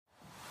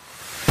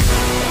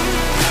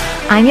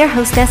I'm your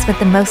hostess with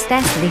the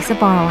mostess, Lisa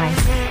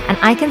Borrowise, and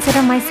I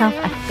consider myself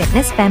a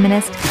fitness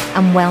feminist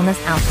and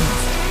wellness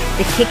alchemist,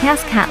 the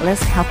kick-ass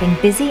catalyst helping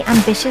busy,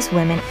 ambitious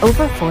women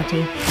over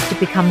 40 to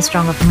become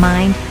strong of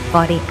mind,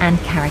 body, and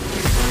character.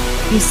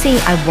 You see,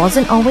 I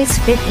wasn't always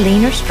fit,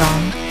 lean, or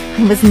strong,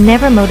 and was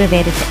never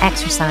motivated to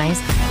exercise,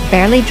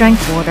 barely drank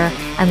water,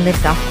 and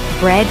lived off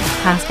bread,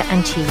 pasta,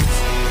 and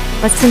cheese.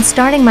 But since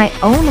starting my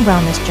own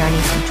wellness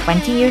journey some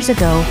 20 years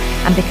ago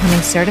and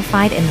becoming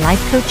certified in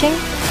life coaching,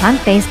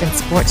 plant-based and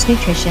sports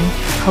nutrition,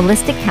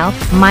 holistic health,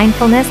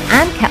 mindfulness,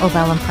 and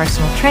kettlebell and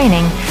personal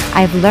training,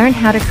 I've learned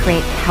how to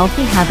create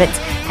healthy habits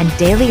and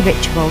daily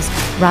rituals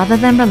rather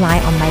than rely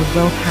on my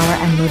willpower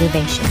and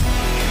motivation.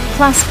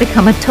 Plus,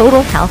 become a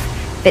total health,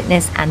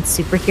 fitness, and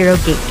superhero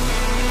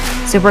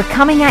geek. So we're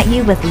coming at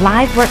you with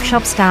live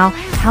workshop-style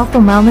health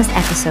and wellness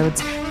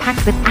episodes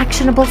packed with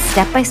actionable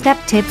step-by-step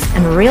tips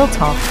and real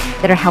talk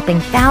that are helping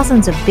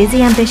thousands of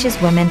busy, ambitious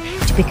women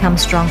to become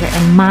stronger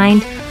in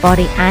mind,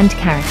 body, and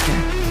character,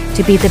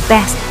 to be the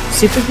best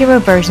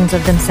superhero versions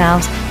of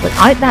themselves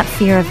without that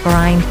fear of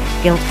grind,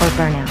 guilt, or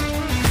burnout.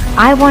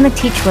 I want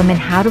to teach women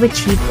how to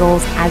achieve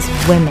goals as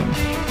women,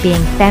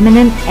 being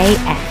feminine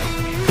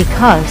AF,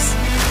 because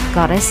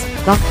Goddess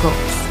got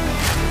goals.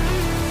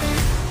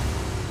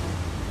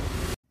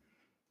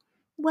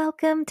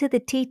 Welcome to the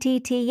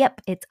TTT.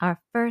 Yep, it's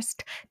our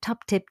first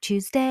Top Tip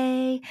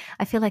Tuesday.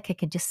 I feel like I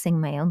could just sing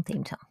my own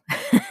theme song.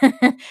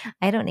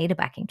 I don't need a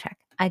backing track.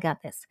 I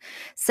got this.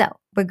 So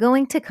we're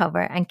going to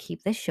cover and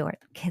keep this short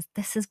because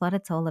this is what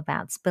it's all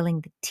about.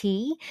 Spilling the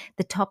tea,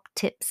 the top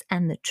tips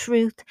and the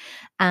truth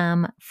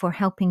for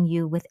helping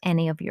you with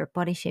any of your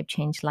body shape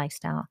change,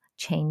 lifestyle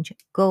change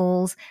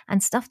goals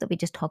and stuff that we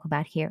just talk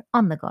about here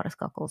on the Goddess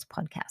Got Goals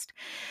podcast.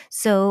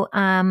 So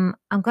I'm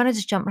going to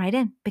just jump right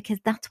in because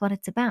that's what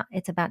it's about.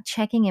 It's about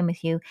checking in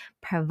with you,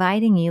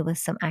 providing you with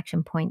some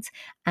action points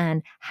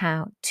and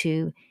how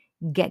to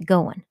get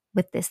going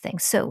with this thing.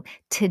 So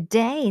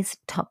today's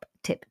Top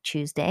Tip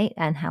Tuesday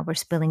and how we're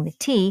spilling the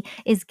tea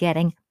is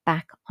getting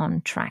back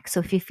on track. So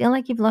if you feel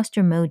like you've lost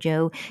your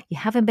mojo, you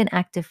haven't been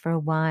active for a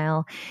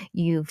while,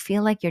 you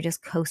feel like you're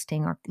just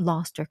coasting or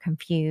lost or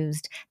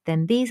confused,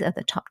 then these are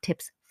the top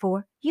tips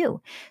for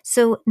you.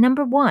 So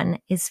number one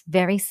is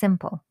very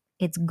simple.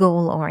 It's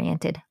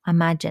goal-oriented.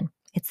 Imagine.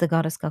 It's the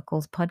Goddess Got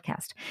Goals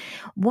podcast.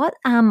 What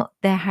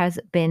there has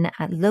been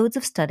loads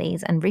of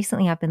studies, and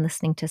recently I've been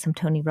listening to some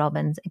Tony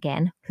Robbins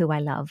again, who I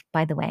love,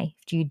 by the way.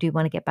 If you do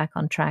want to get back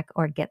on track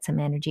or get some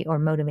energy or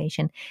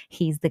motivation,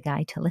 he's the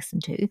guy to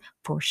listen to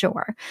for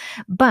sure.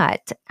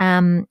 But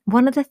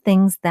one of the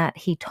things that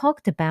he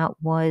talked about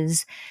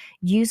was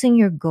using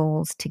your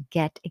goals to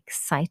get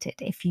excited.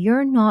 If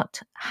you're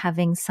not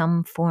having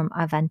some form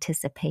of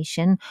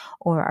anticipation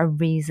or a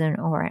reason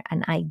or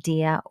an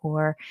idea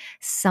or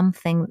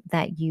something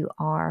that you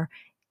are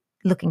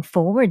looking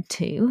forward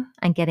to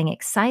and getting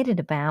excited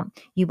about,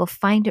 you will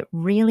find it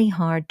really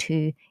hard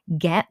to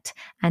get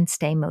and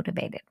stay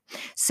motivated.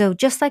 So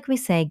just like we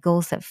say,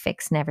 goals that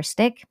fix never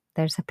stick.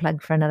 There's a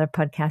plug for another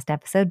podcast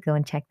episode. Go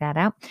and check that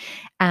out.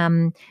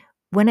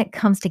 When it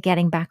comes to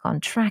getting back on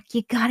track,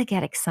 you got to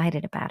get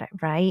excited about it,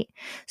 right?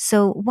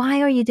 So why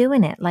are you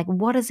doing it? Like,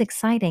 what is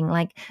exciting?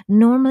 Like,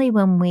 normally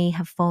when we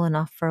have fallen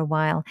off for a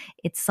while,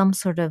 it's some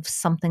sort of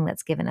something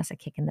that's given us a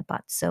kick in the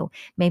butt. So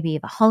maybe you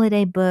have a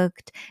holiday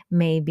booked,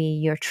 maybe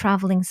you're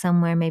traveling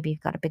somewhere, maybe you've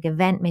got a big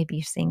event, maybe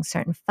you're seeing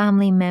certain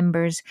family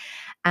members,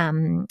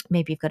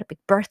 maybe you've got a big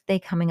birthday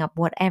coming up,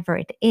 whatever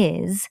it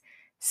is,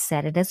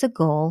 set it as a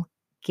goal,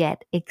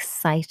 get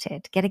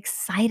excited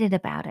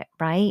about it,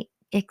 right?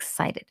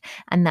 Excited.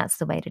 And that's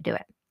the way to do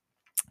it.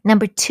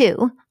 Number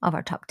 2 of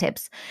our top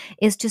tips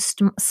is to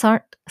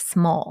start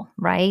small,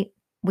 right?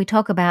 We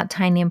talk about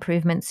tiny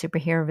improvements,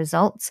 superhero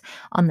results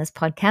on this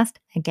podcast.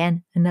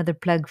 Again, another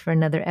plug for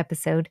another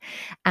episode.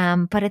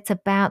 But it's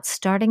about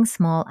starting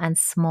small and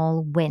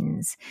small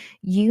wins.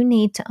 You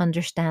need to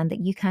understand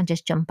that you can't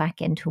just jump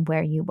back into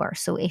where you were.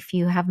 So if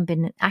you haven't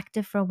been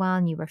active for a while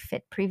and you were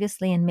fit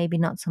previously and maybe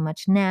not so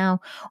much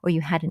now, or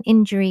you had an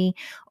injury,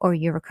 or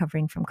you're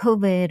recovering from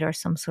COVID or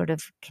some sort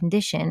of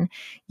condition,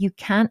 you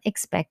can't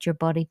expect your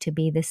body to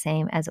be the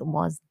same as it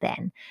was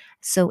then.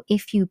 So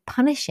if you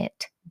punish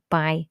it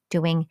by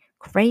doing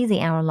crazy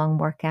hour-long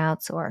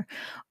workouts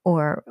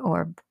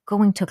or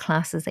going to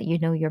classes that you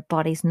know your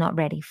body's not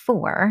ready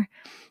for,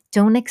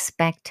 don't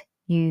expect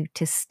you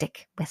to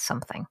stick with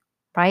something,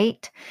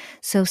 right?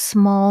 So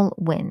small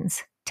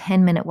wins.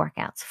 10-minute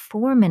workouts,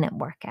 4-minute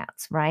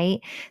workouts, right?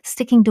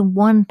 Sticking to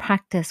one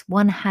practice,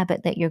 one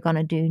habit that you're going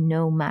to do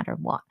no matter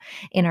what.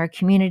 In our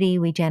community,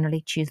 we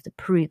generally choose the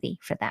Prudhi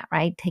for that,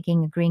 right?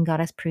 Taking a Green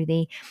Goddess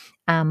Prudhi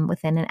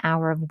within an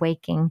hour of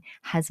waking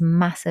has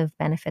massive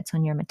benefits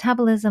on your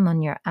metabolism,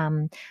 on your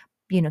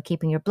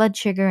keeping your blood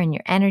sugar and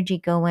your energy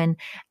going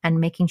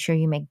and making sure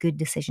you make good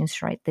decisions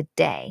throughout the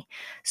day.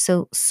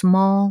 So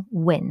small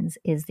wins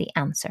is the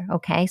answer,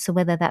 okay? So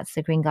whether that's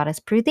the Green Goddess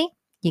Prudhi,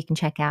 you can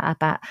check out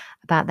about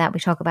that. We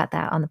talk about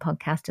that on the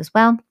podcast as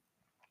well.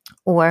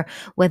 or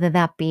whether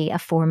that be a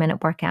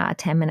 4-minute workout, a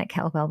 10-minute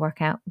kettlebell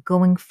workout,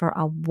 going for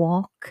a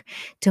walk,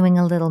 doing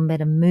a little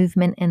bit of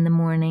movement in the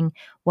morning,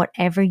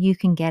 whatever you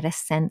can get a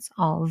sense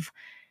of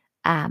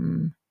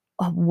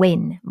a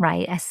win,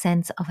 right? A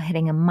sense of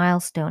hitting a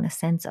milestone, a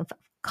sense of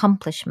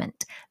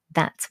accomplishment.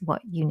 That's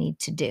what you need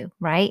to do,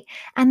 right?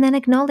 And then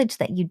acknowledge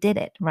that you did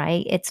it,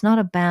 right? It's not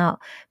about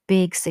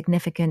big,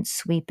 significant,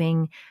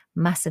 sweeping,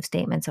 massive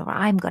statements or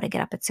I'm going to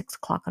get up at 6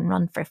 o'clock and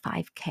run for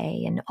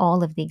 5K and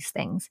all of these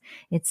things.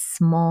 It's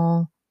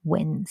small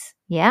wins.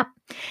 Yeah.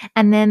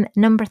 And then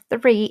number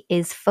 3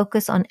 is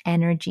focus on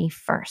energy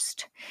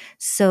first.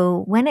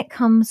 So when it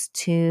comes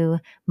to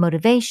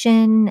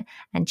motivation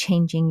and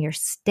changing your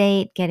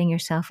state, getting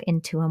yourself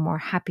into a more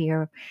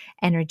happier,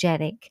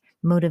 energetic,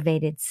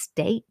 motivated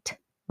state,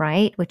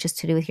 right? Which is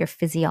to do with your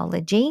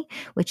physiology,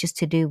 which is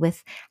to do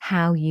with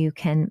how you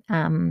can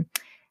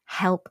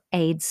help,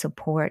 aid,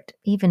 support,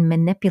 even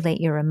manipulate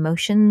your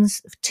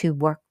emotions to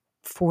work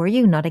for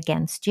you, not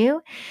against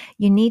you.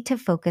 You need to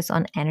focus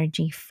on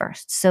energy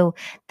first. So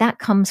that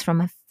comes from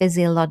a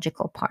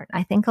physiological part.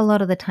 I think a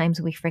lot of the times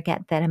we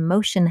forget that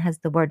emotion has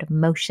the word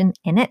motion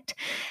in it.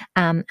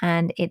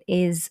 And it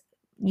is,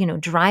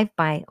 drive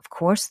by, of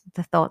course,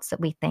 the thoughts that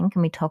we think,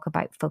 and we talk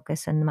about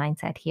focus and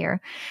mindset here,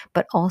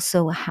 but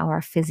also how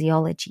our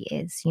physiology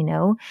is,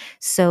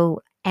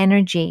 So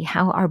energy,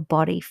 how our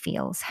body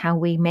feels, how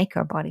we make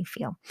our body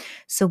feel.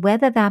 So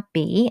whether that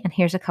be, and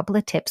here's a couple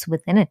of tips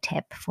within a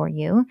tip for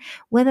you,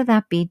 whether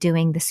that be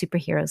doing the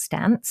superhero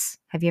stance.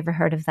 Have you ever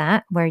heard of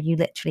that? Where you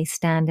literally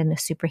stand in a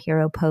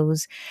superhero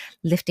pose,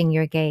 lifting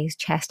your gaze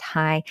chest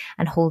high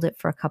and hold it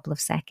for a couple of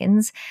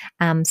seconds.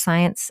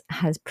 Science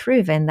has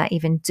proven that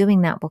even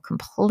doing that will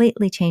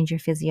completely change your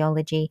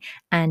physiology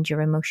and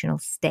your emotional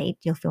state.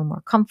 You'll feel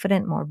more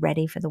confident, more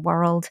ready for the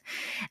world.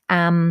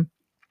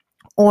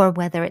 Or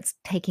whether it's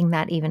taking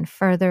that even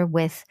further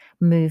with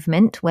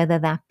movement, whether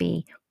that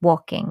be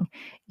walking,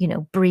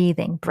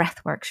 breathing, breath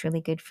work's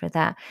really good for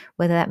that.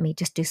 Whether that may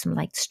just do some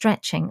light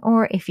stretching,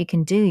 or if you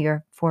can do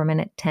your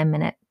 4-minute,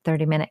 10-minute,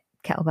 30-minute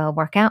kettlebell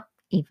workout,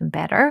 even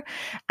better.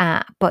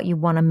 But you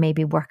want to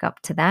maybe work up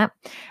to that.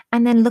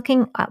 And then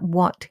looking at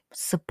what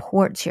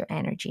supports your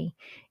energy,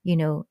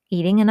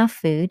 eating enough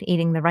food,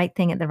 eating the right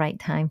thing at the right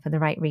time for the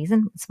right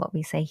reason. It's what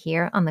we say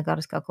here on the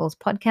Goddess Got Goals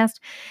podcast.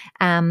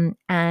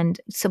 And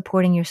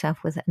supporting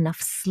yourself with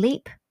enough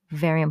sleep,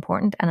 very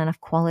important, and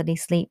enough quality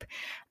sleep,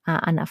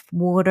 enough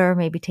water,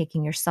 maybe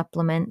taking your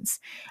supplements,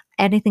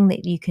 anything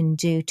that you can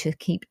do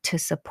to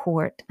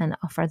support and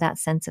offer that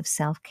sense of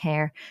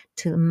self-care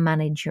to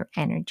manage your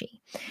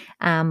energy.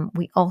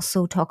 We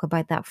also talk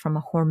about that from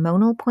a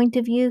hormonal point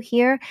of view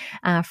here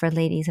for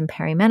ladies in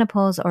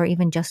perimenopause, or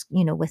even just,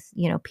 with,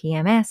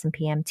 PMS and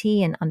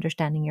PMT and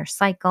understanding your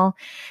cycle.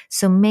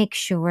 So make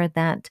sure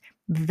that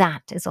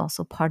is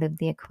also part of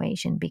the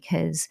equation,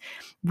 because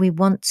we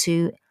want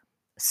to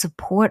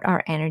support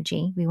our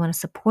energy. We want to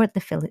support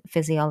the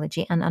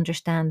physiology and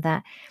understand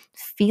that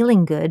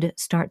feeling good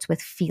starts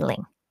with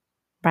feeling,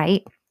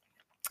 right?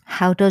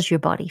 How does your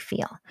body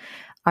feel?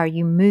 Are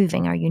you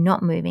moving? Are you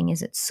not moving?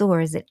 Is it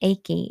sore? Is it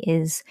achy?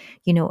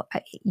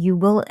 You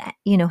will,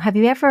 have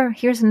you ever,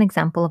 here's an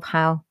example of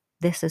how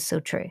this is so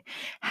true.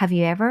 Have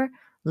you ever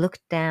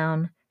looked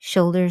down,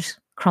 shoulders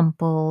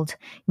crumpled,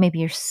 maybe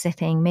you're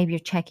sitting, maybe you're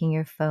checking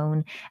your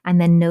phone,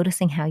 and then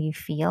noticing how you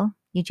feel?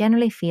 You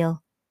generally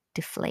feel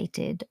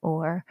deflated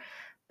or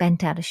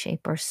bent out of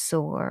shape or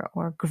sore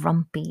or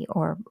grumpy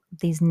or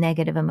these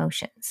negative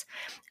emotions.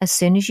 As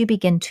soon as you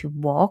begin to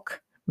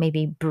walk,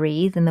 maybe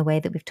breathe in the way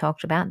that we've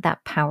talked about,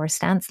 that power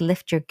stance,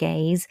 lift your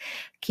gaze,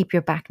 keep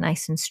your back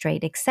nice and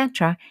straight,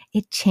 etc.,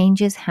 it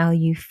changes how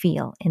you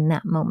feel in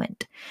that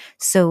moment.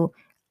 So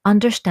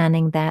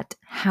understanding that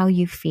how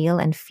you feel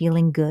and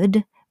feeling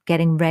good,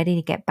 getting ready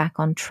to get back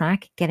on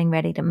track, getting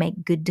ready to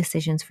make good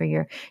decisions for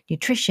your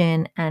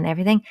nutrition and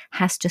everything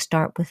has to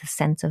start with a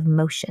sense of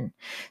motion.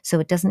 So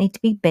it doesn't need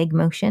to be big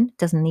motion, it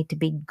doesn't need to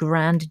be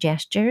grand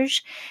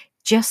gestures,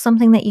 just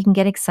something that you can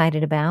get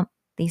excited about.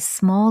 These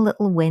small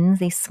little wins,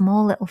 these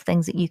small little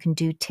things that you can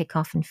do, tick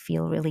off and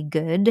feel really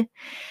good.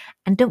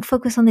 And don't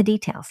focus on the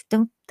details.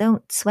 Don't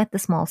sweat the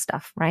small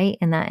stuff, right?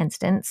 In that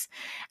instance,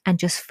 and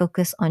just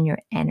focus on your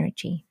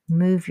energy.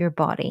 Move your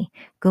body,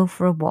 go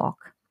for a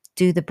walk,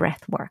 do the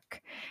breath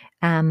work.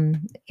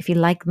 If you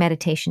like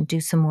meditation,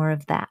 do some more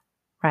of that,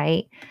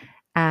 right?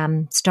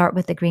 Start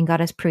with the Green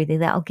Goddess Prudhi.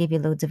 That'll give you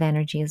loads of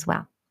energy as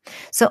well.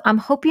 So I'm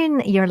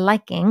hoping you're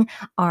liking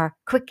our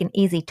quick and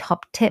easy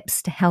top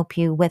tips to help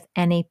you with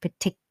any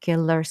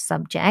particular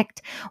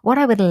subject. What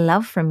I would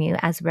love from you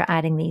as we're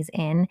adding these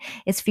in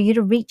is for you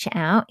to reach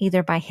out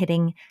either by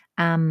hitting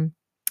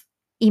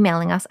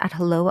emailing us at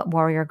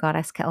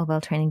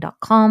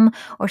hello@warriorgoddesskettlebelltraining.com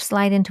or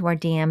slide into our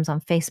DMs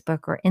on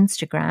Facebook or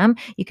Instagram.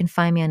 You can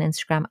find me on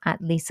Instagram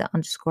at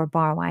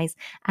Lisa_Barwise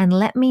and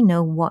let me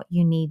know what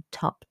you need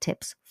top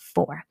tips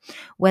for,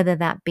 whether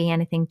that be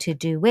anything to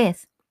do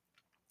with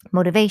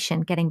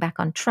motivation, getting back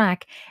on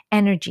track,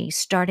 energy,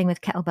 starting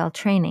with kettlebell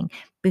training,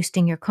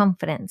 boosting your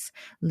confidence,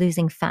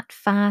 losing fat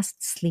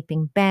fast,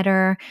 sleeping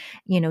better,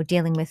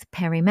 dealing with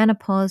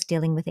perimenopause,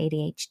 dealing with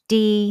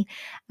ADHD,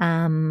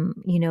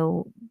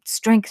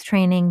 strength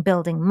training,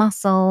 building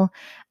muscle,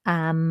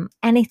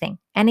 anything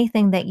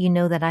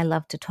that that I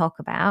love to talk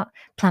about,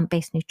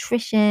 plant-based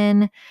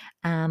nutrition,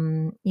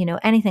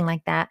 anything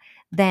like that,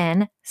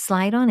 then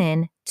slide on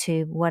in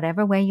to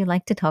whatever way you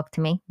like to talk to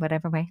me,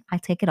 whatever way, I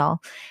take it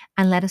all,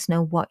 and let us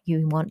know what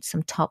you want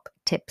some top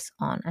tips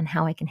on and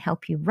how I can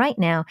help you right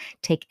now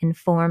take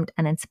informed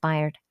and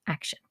inspired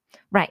action.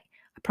 Right,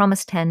 I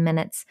promised 10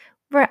 minutes.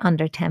 We're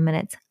under 10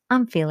 minutes.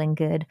 I'm feeling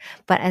good.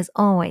 But as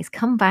always,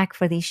 come back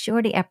for these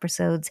shorty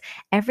episodes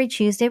every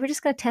Tuesday. We're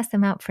just going to test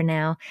them out for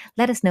now.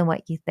 Let us know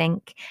what you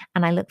think.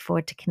 And I look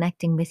forward to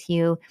connecting with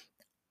you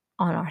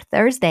on our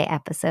Thursday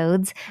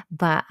episodes.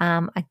 But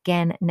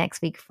again,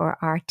 next week for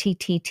our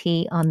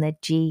TTT on the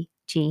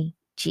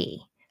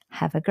GGG.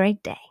 Have a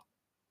great day.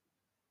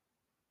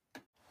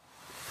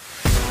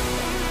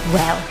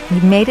 Well,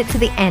 you made it to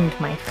the end,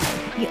 my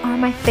friend. You are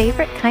my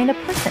favorite kind of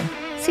person.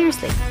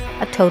 Seriously,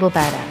 a total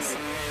badass.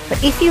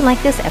 But if you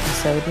like this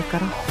episode, we've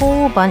got a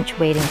whole bunch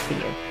waiting for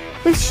you.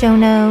 With show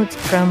notes,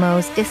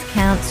 promos,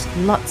 discounts,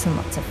 lots and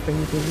lots of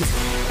freebies.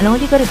 And all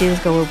you got to do is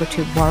go over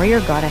to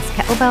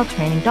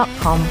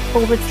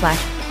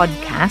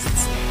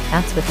warriorgoddesskettlebelltraining.com/podcasts.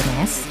 That's with an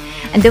S.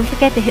 And don't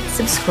forget to hit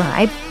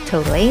subscribe,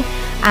 totally,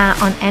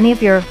 on any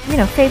of your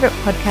favorite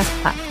podcast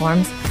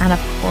platforms. And of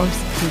course,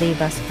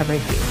 leave us a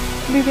review.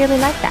 We really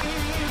like that.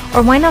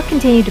 Or why not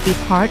continue to be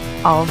part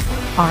of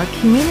our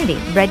community?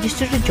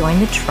 Register to join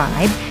the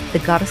tribe, the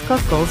Goddess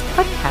Got Goals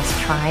podcast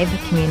tribe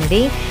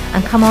community,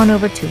 and come on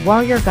over to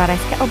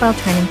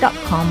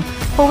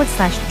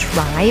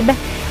warriorgoddesskettlebelltraining.com/tribe.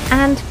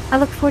 And I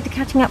look forward to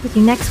catching up with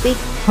you next week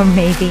or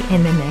maybe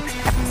in the next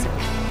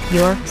episode.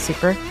 Your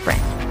super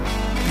friend.